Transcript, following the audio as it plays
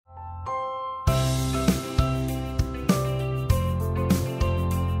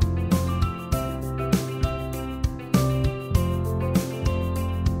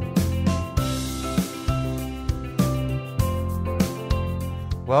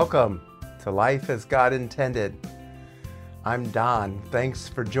Welcome to Life as God Intended. I'm Don. Thanks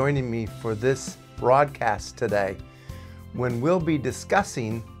for joining me for this broadcast today, when we'll be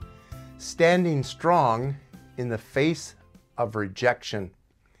discussing standing strong in the face of rejection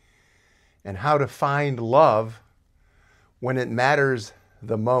and how to find love when it matters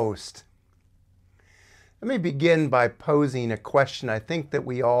the most. Let me begin by posing a question I think that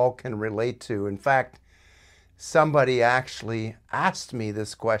we all can relate to. In fact, somebody actually asked me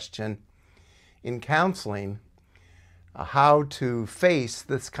this question in counseling, how to face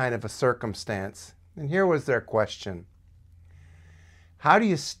this kind of a circumstance. And here was their question. How do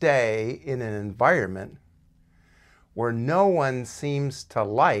you stay in an environment where no one seems to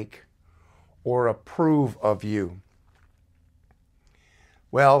like or approve of you?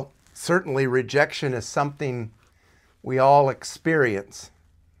 Well, certainly rejection is something we all experience.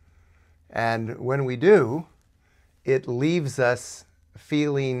 And when we do, it leaves us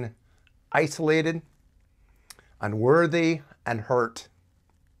feeling isolated, unworthy, and hurt.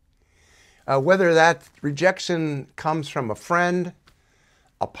 Whether that rejection comes from a friend,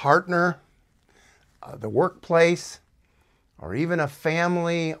 a partner, the workplace, or even a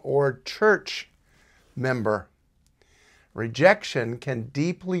family or church member, rejection can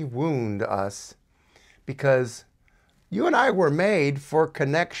deeply wound us because you and I were made for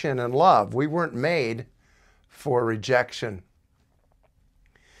connection and love. We weren't made for rejection.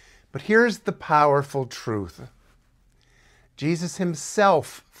 But here's the powerful truth. Jesus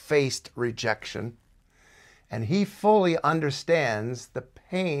himself faced rejection, and he fully understands the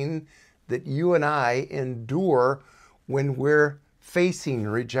pain that you and I endure when we're facing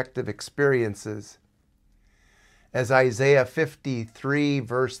rejective experiences. As Isaiah 53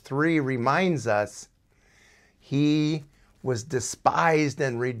 verse 3 reminds us, he was despised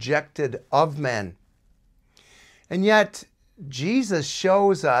and rejected of men. And yet, Jesus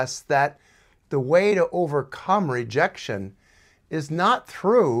shows us that the way to overcome rejection is not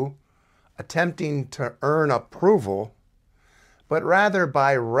through attempting to earn approval, but rather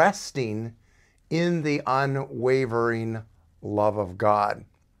by resting in the unwavering love of God.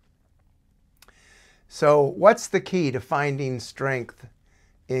 So, what's the key to finding strength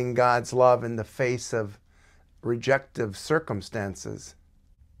in God's love in the face of rejective circumstances?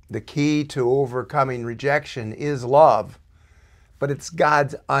 The key to overcoming rejection is love, but it's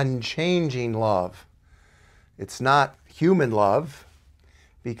God's unchanging love. It's not human love,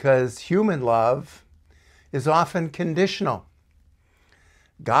 because human love is often conditional.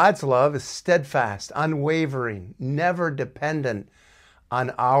 God's love is steadfast, unwavering, never dependent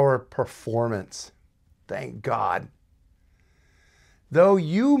on our performance. Thank God. Though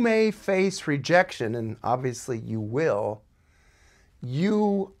you may face rejection, and obviously you will,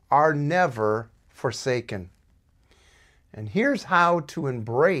 you are never forsaken. And here's how to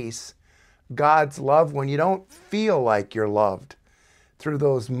embrace God's love when you don't feel like you're loved through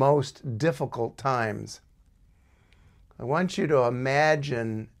those most difficult times. I want you to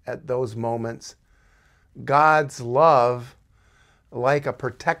imagine at those moments God's love like a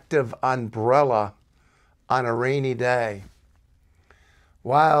protective umbrella on a rainy day.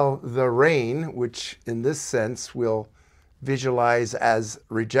 While the rain, which in this sense we'll visualize as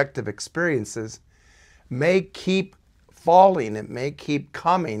rejective experiences, may keep falling, it may keep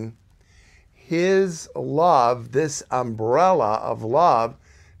coming, his love, this umbrella of love,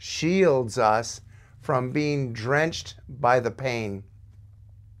 shields us from being drenched by the pain.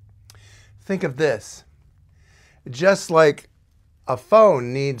 Think of this. Just like a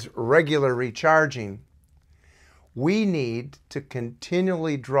phone needs regular recharging, we need to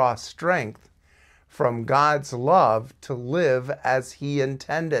continually draw strength from God's love to live as he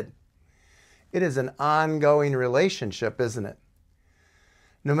intended. It is an ongoing relationship, isn't it?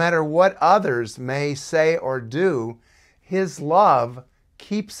 No matter what others may say or do, his love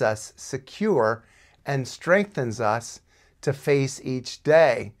keeps us secure and strengthens us to face each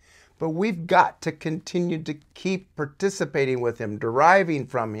day. But we've got to continue to keep participating with him, deriving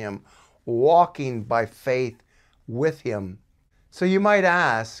from him, walking by faith with him. So you might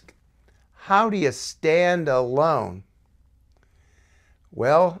ask, how do you stand alone?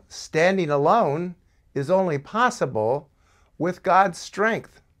 Well, standing alone is only possible with God's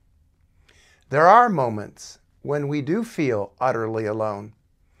strength. There are moments when we do feel utterly alone.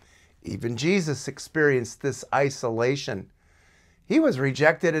 Even Jesus experienced this isolation. He was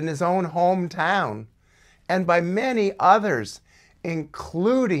rejected in his own hometown and by many others,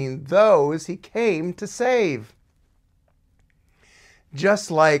 including those he came to save.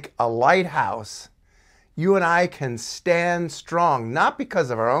 Just like a lighthouse, you and I can stand strong, not because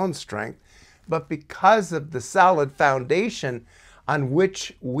of our own strength, but because of the solid foundation on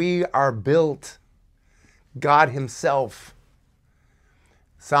which we are built, God himself.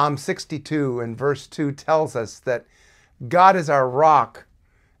 Psalm 62 and verse 2 tells us that God is our rock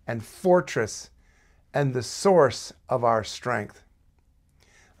and fortress and the source of our strength.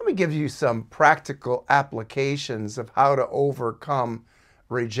 Let me give you some practical applications of how to overcome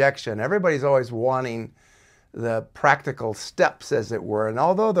rejection. Everybody's always wanting the practical steps, as it were. And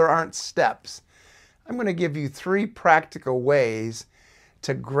although there aren't steps, I'm going to give you 3 practical ways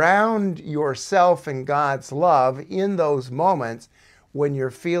to ground yourself in God's love in those moments when you're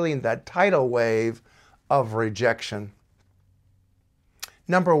feeling that tidal wave of rejection.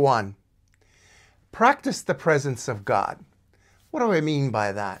 Number 1, practice the presence of God. What do I mean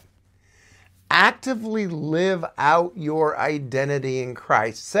by that? Actively live out your identity in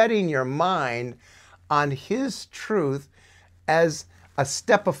Christ, setting your mind on his truth as a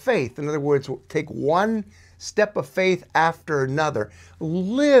step of faith. In other words, take one step of faith after another.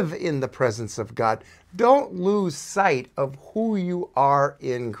 Live in the presence of God. Don't lose sight of who you are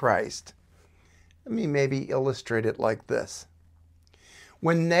in Christ. Let me maybe illustrate it like this.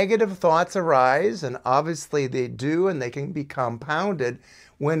 When negative thoughts arise, and obviously they do, and they can be compounded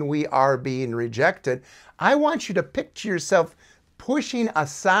when we are being rejected, I want you to picture yourself pushing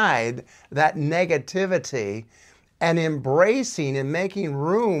aside that negativity and embracing and making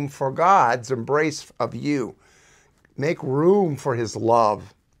room for God's embrace of you. Make room for his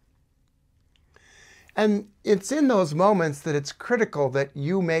love. And it's in those moments that it's critical that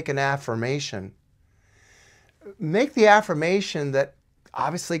you make an affirmation. Make the affirmation that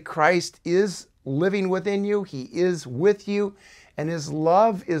obviously Christ is living within you, he is with you, and his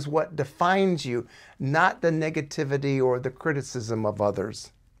love is what defines you, not the negativity or the criticism of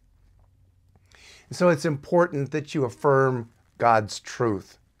others. So it's important that you affirm God's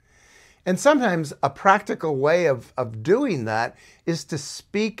truth. And sometimes a practical way of doing that is to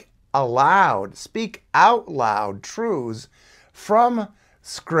speak aloud, speak out loud truths from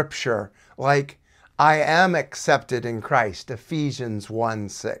Scripture, like, I am accepted in Christ, Ephesians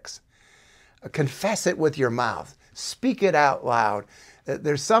 1:6. Confess it with your mouth. Speak it out loud.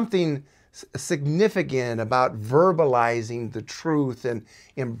 There's something significant about verbalizing the truth and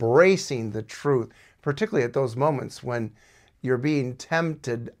embracing the truth, particularly at those moments when you're being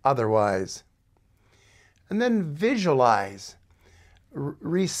tempted otherwise. And then visualize.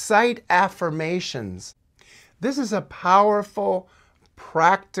 Recite affirmations. This is a powerful,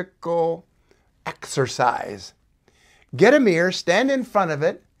 practical exercise. Get a mirror, stand in front of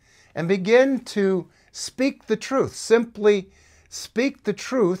it, and begin to speak the truth. Simply speak the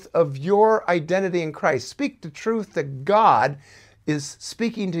truth of your identity in Christ. Speak the truth that God is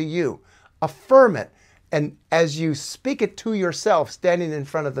speaking to you. Affirm it. And as you speak it to yourself, standing in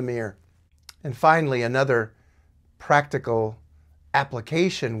front of the mirror. And finally, another practical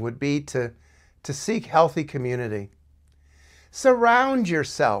application would be to seek healthy community. Surround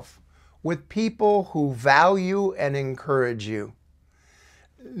yourself with people who value and encourage you.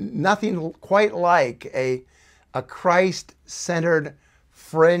 Nothing quite like a Christ-centered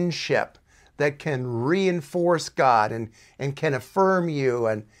friendship that can reinforce God and can affirm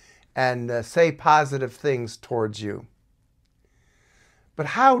you and say positive things towards you. But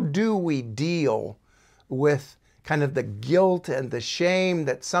how do we deal with kind of the guilt and the shame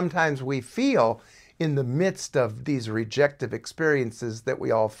that sometimes we feel in the midst of these rejective experiences that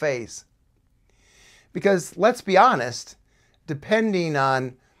we all face? Because let's be honest, depending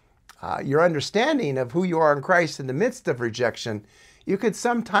on your understanding of who you are in Christ in the midst of rejection, you could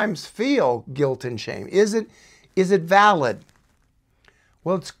sometimes feel guilt and shame. Is it valid?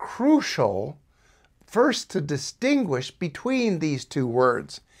 Well, it's crucial first to distinguish between these two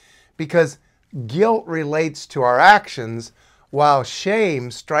words, because guilt relates to our actions while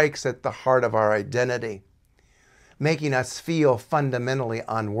shame strikes at the heart of our identity, making us feel fundamentally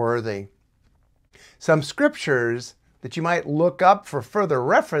unworthy. Some scriptures that you might look up for further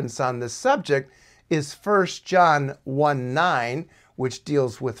reference on this subject is 1 John 1:9, which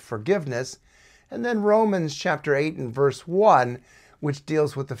deals with forgiveness, and then Romans chapter 8 and verse 1, which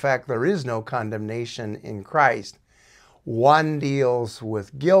deals with the fact there is no condemnation in Christ. One deals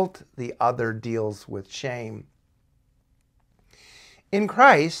with guilt, the other deals with shame. In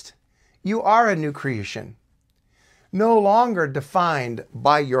Christ, you are a new creation, no longer defined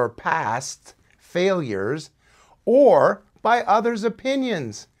by your past failures or by others'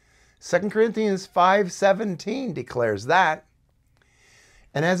 opinions. 2 Corinthians 5:17 declares that.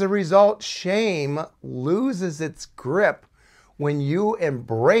 And as a result, shame loses its grip when you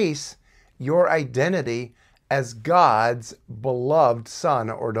embrace your identity as God's beloved son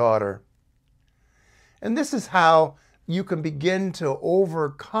or daughter. And this is how you can begin to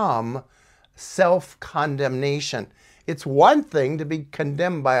overcome self-condemnation. It's one thing to be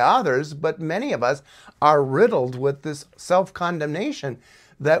condemned by others, but many of us are riddled with this self-condemnation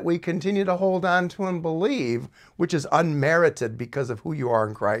that we continue to hold on to and believe, which is unmerited because of who you are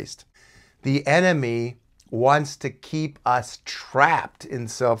in Christ. The enemy wants to keep us trapped in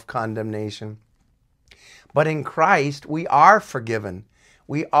self-condemnation. But in Christ, we are forgiven.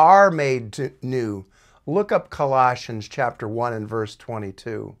 We are made new. Look up Colossians chapter 1 and verse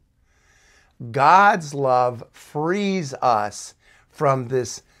 22. God's love frees us from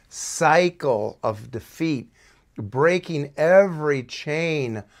this cycle of defeat, breaking every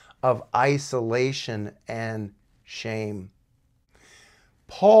chain of isolation and shame.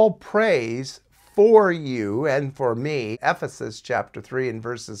 Paul prays for you and for me. Ephesus chapter 3 and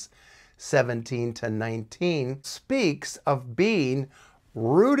verses 17 to 19 speaks of being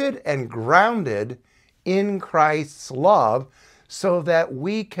rooted and grounded in Christ's love so that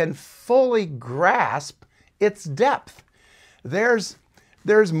we can fully grasp its depth. There's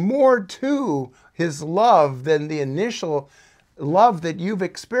more to his love than the initial love that you've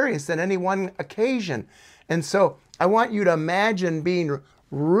experienced on any one occasion. And so I want you to imagine being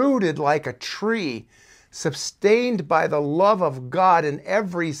rooted like a tree, sustained by the love of God in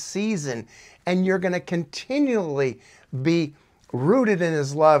every season. And you're going to continually be rooted in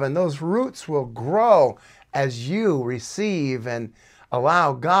his love, and those roots will grow as you receive and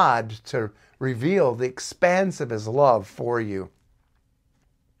allow God to reveal the expanse of his love for you.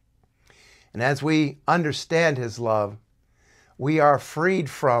 And as we understand his love, we are freed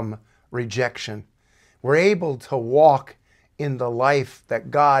from rejection. We're able to walk in the life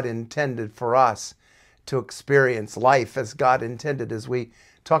that God intended for us to experience, life as God intended, as we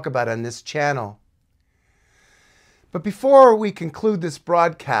talk about on this channel. But before we conclude this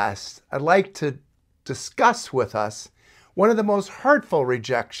broadcast, I'd like to discuss with us one of the most hurtful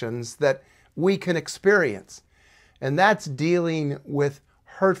rejections that we can experience, and that's dealing with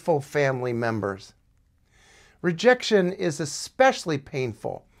hurtful family members. Rejection is especially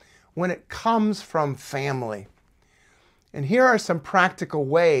painful when it comes from family. And here are some practical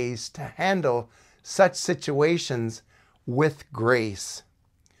ways to handle such situations with grace.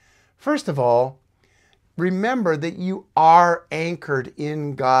 First of all, remember that you are anchored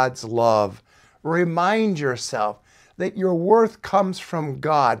in God's love. Remind yourself that your worth comes from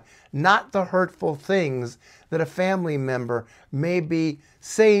God, not the hurtful things that a family member may be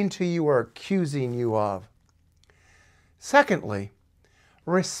saying to you or accusing you of. Secondly,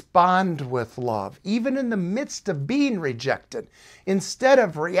 respond with love, even in the midst of being rejected. Instead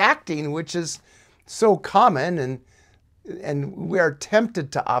of reacting, which is so common, and we are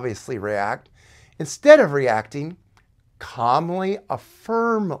tempted to obviously react, instead of reacting, calmly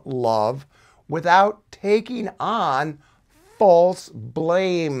affirm love without taking on false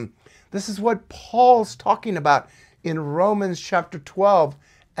blame. This is what Paul's talking about in Romans chapter 12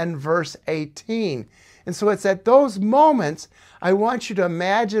 and verse 18. And so it's at those moments I want you to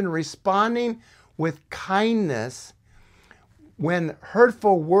imagine responding with kindness when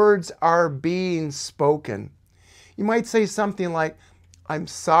hurtful words are being spoken. You might say something like, "I'm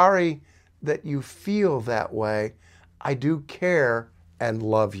sorry that you feel that way. I do care and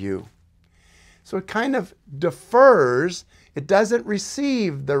love you." So it kind of defers. It doesn't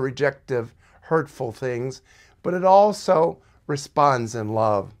receive the rejective, hurtful things, but it also responds in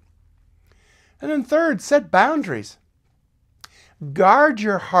love. And then third, set boundaries. Guard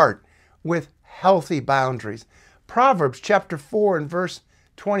your heart with healthy boundaries. Proverbs chapter 4 and verse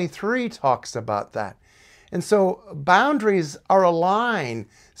 23 talks about that. And so boundaries are a line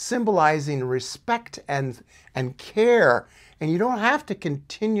symbolizing respect and care. And you don't have to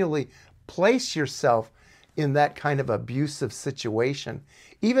continually place yourself in that kind of abusive situation.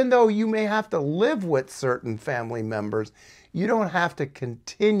 Even though you may have to live with certain family members, you don't have to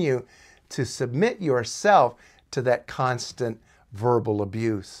continue to submit yourself to that constant verbal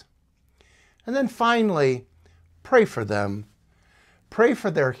abuse. And then finally, pray for them. Pray for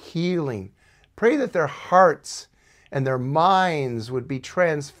their healing. Pray that their hearts and their minds would be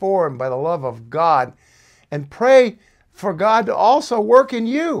transformed by the love of God. And pray for God to also work in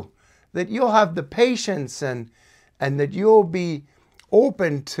you, that you'll have the patience and that you'll be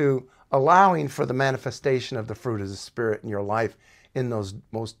open to allowing for the manifestation of the fruit of the Spirit in your life in those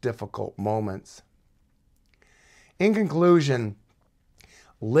most difficult moments. In conclusion,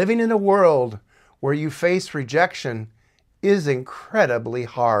 living in a world where you face rejection is incredibly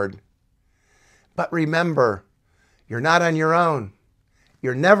hard. But remember, you're not on your own.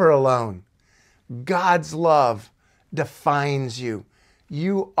 You're never alone. God's love defines you.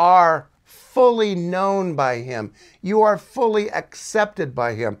 You are fully known by Him. You are fully accepted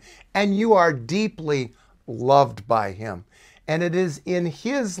by Him. And you are deeply loved by Him. And it is in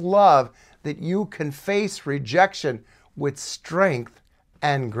His love that you can face rejection with strength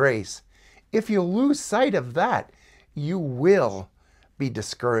and grace. If you lose sight of that, you will be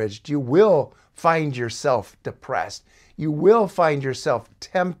discouraged. You will find yourself depressed. You will find yourself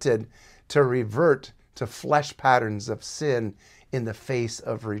tempted to revert to flesh patterns of sin in the face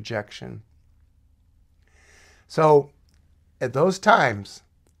of rejection. So, at those times,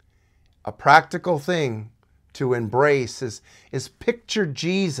 a practical thing to embrace is picture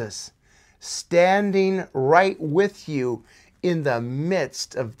Jesus standing right with you in the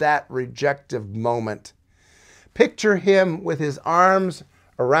midst of that rejective moment. Picture Him with His arms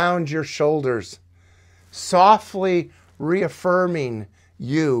around your shoulders, softly reaffirming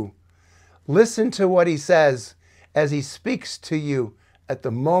you. Listen to what He says as He speaks to you at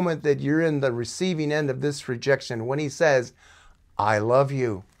the moment that you're in the receiving end of this rejection, when He says, I love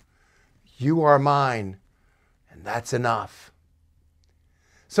you. You are mine, and that's enough.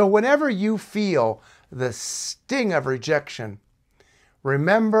 So whenever you feel the sting of rejection,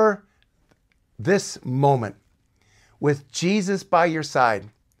 remember this moment. With Jesus by your side,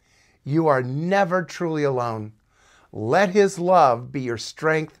 you are never truly alone. Let His love be your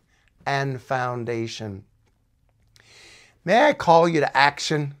strength and foundation. May I call you to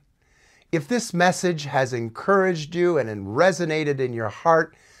action? If this message has encouraged you and resonated in your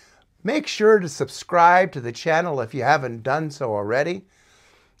heart, make sure to subscribe to the channel if you haven't done so already,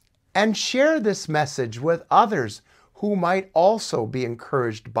 and share this message with others who might also be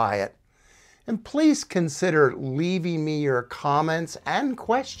encouraged by it. And please consider leaving me your comments and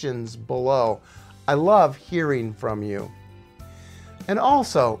questions below. I love hearing from you. And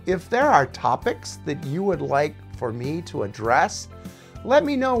also, if there are topics that you would like for me to address, let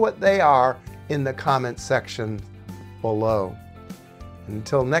me know what they are in the comment section below.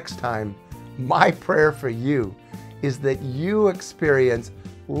 Until next time, my prayer for you is that you experience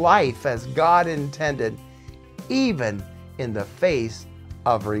life as God intended, even in the face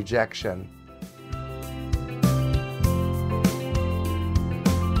of rejection.